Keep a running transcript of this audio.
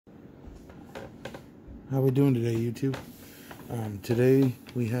How we doing today, YouTube? Today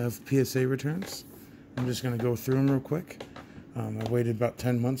we have PSA returns. I'm just going to go through them real quick. I waited about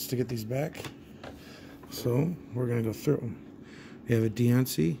 10 months to get these back, so we're going to go through them. We have a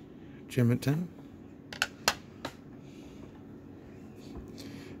Deontay Gem at 10,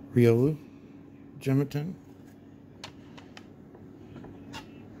 Riolu Gem at 10,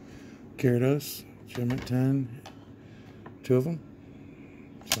 Gyarados Gem at 10, two of them,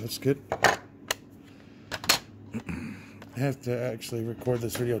 so that's good. I have to actually record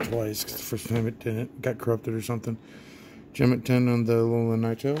this video twice because the first time it didn't, got corrupted or something. Gem at 10 on the Alolan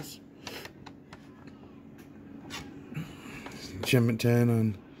Ninetales. Gem at 10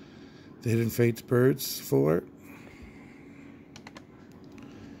 on the Hidden Fates Birds full art.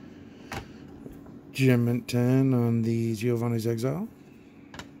 Gem at 10 on the Giovanni's Exile.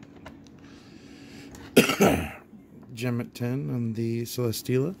 Gem at 10 on the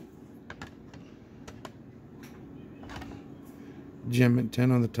Celesteela. Gem at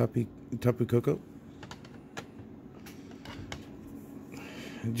 10 on the Tapu Koko.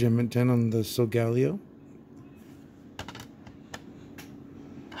 Gem at 10 on the Solgaleo.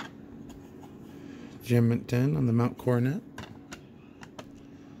 Gem at 10 on the Mount Coronet.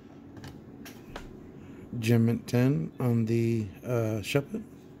 Gem at 10 on the Shuppet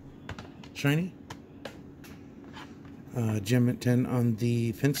Shiny. Gem at 10 on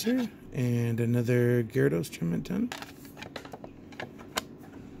the Pinsir. And another Gyarados Gem at 10.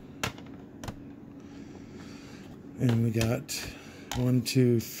 And we got 1,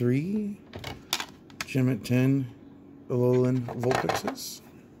 2, 3 Gem at 10 Alolan Vulpixes.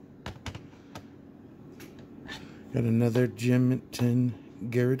 Got another Gem at 10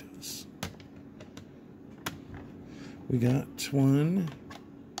 Gyarados. We got 1,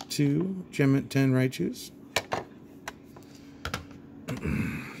 2 Gem at 10 Raichus.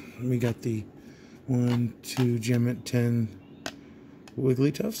 We got the 1, 2 Gem at 10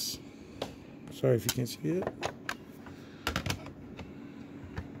 Wigglytuffs. Sorry if you can't see it.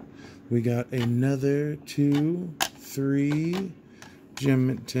 We got another 2, 3 Gem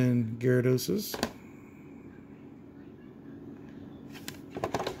at 10 Gyaradoses.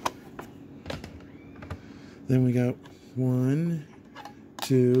 Then we got 1,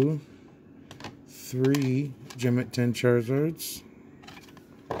 2, 3 Gem at 10 Charizards.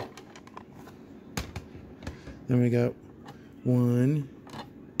 Then we got 1,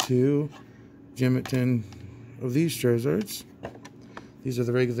 2 Gem at 10 of these Charizards. These are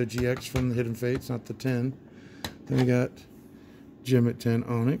the regular GX from the Hidden Fates, not the 10. Then we got Gem at 10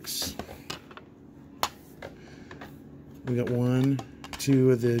 Onyx. We got 1,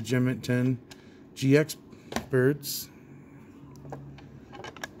 2 of the Gem at 10 GX birds.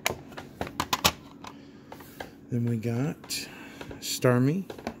 Then we got Starmie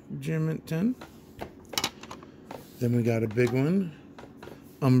Gem at 10. Then we got a big one,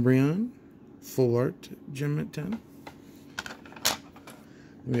 Umbreon Full Art Gem at 10.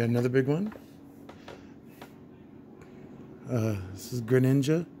 We got another big one. This is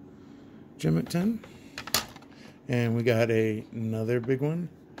Greninja Gem at 10. And we got another big one.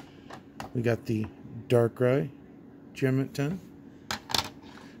 We got the Darkrai Gem at 10.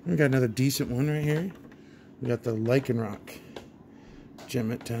 And we got another decent one right here. We got the Lycanroc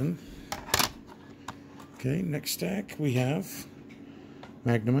Gem at 10. Okay, next stack we have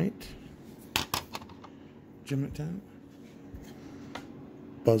Magnemite Gem at 10.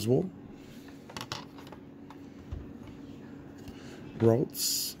 Buzzwole,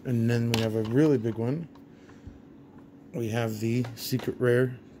 Ralts, and then we have a really big one. We have the Secret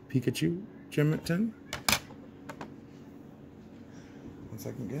Rare Pikachu Gem at 10. 1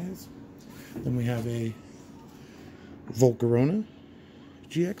 second, guys. Then we have a Volcarona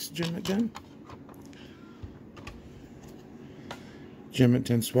GX Gem at 10. Gem at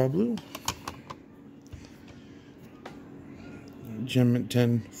 10 Swablu. Gem at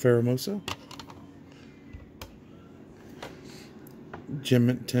 10 Pheromosa. Gem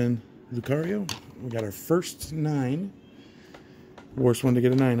at 10 Lucario. We got our first 9. Worst one to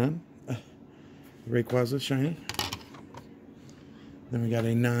get a 9 on. Rayquaza Shiny. Then we got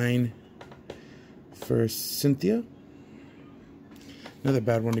a 9 for Cynthia. Another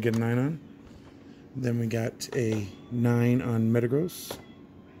bad one to get a 9 on. Then we got a 9 on Metagross.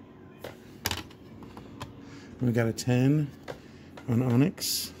 We got a 10 on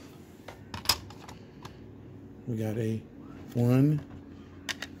Onyx. We got a 1,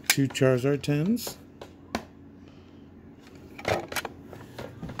 2 Charizard 10s.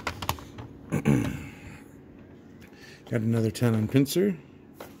 Got another 10 on Pinsir.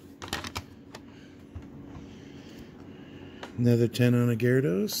 Another 10 on a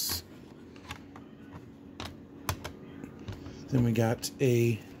Gyarados. Then we got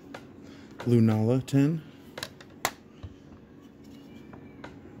a Lunala 10.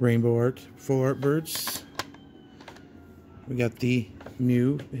 Rainbow Art Full Art Birds. We got the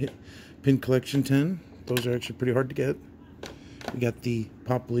Mew Pin Collection 10. Those are actually pretty hard to get. We got the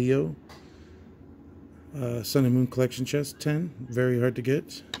Pop Leo Sun and Moon Collection Chest 10. Very hard to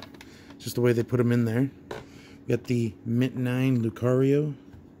get. Just the way they put them in there. We got the Mint 9 Lucario.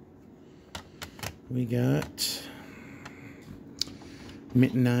 We got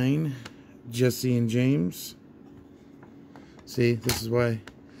Mint 9 Jesse and James. See, this is why.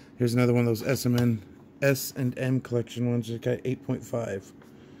 Here's another one of those S&M collection ones. It's got 8.5.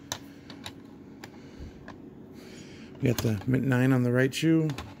 We got the Mint 9 on the right shoe.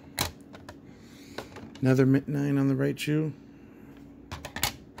 Another Mint 9 on the right shoe.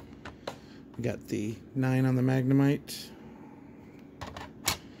 We got the 9 on the Magnemite.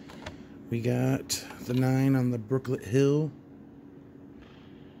 We got the 9 on the Brooklet Hill.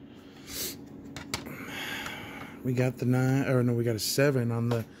 We got the 9, or no, we got a 7 on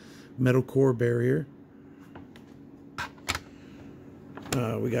the Metal Core Barrier.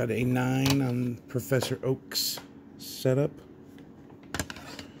 We got a 9 on Professor Oak's setup.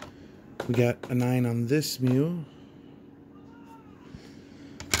 We got a 9 on this Mew.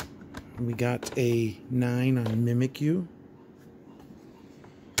 We got a 9 on Mimikyu.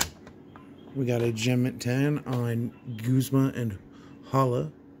 We got a Gem Mint 10 on Guzma and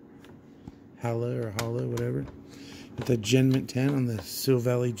Hala. Hala or Hala, whatever. With the Gen Mint 10 on the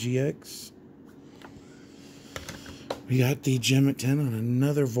Silvally GX. We got the Gem Mint 10 on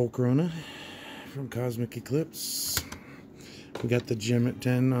another Volcarona from Cosmic Eclipse. We got the Gem Mint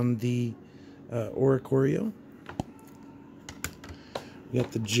 10 on the Oricorio. We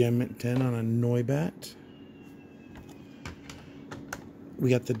got the Gem Mint 10 on a Noibat. We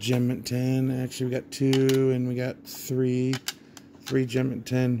got the Gem Mint 10. Actually, we got 2 and we got 3 Gem Mint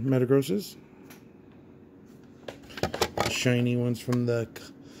 10 Metagrosses. Shiny ones from the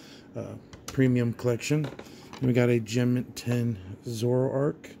premium collection. And we got a Gem Mint 10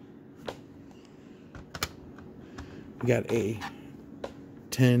 Zoroark. We got a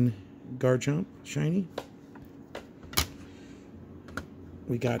 10 Garchomp shiny.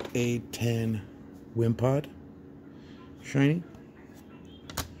 We got a 10 Wimpod shiny.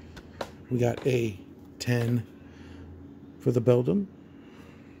 We got a 10 for the Beldum.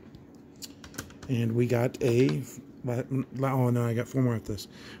 And we got a, oh no, I got 4 more at this.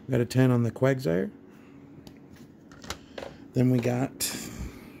 We got a 10 on the Quagsire. Then we got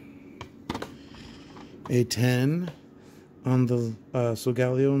a 10 on the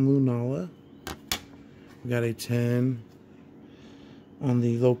Solgaleo and Lunala. We got a 10 on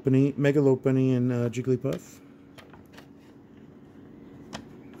the Lopunny, Mega Lopunny and Jigglypuff.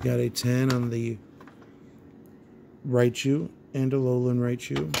 We got a 10 on the Raichu and Alolan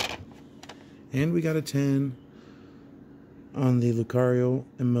Raichu. And we got a 10 on the Lucario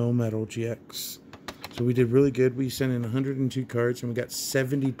and Melmetal GX. So we did really good. We sent in 102 cards and we got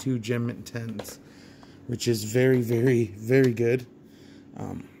 72 Gem Mint 10s, which is very, very, very good.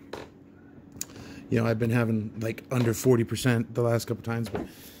 You know, I've been having like under 40% the last couple times, but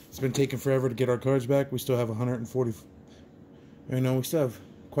it's been taking forever to get our cards back. We still have 140. You know, we still have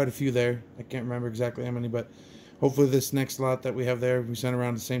quite a few there. I can't remember exactly how many, but hopefully this next lot that we have there, we sent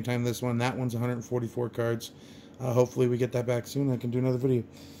around the same time this one. That one's 144 cards. Hopefully we get that back soon. I can do another video.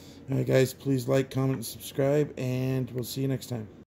 All right, guys, please like, comment, and subscribe, and we'll see you next time.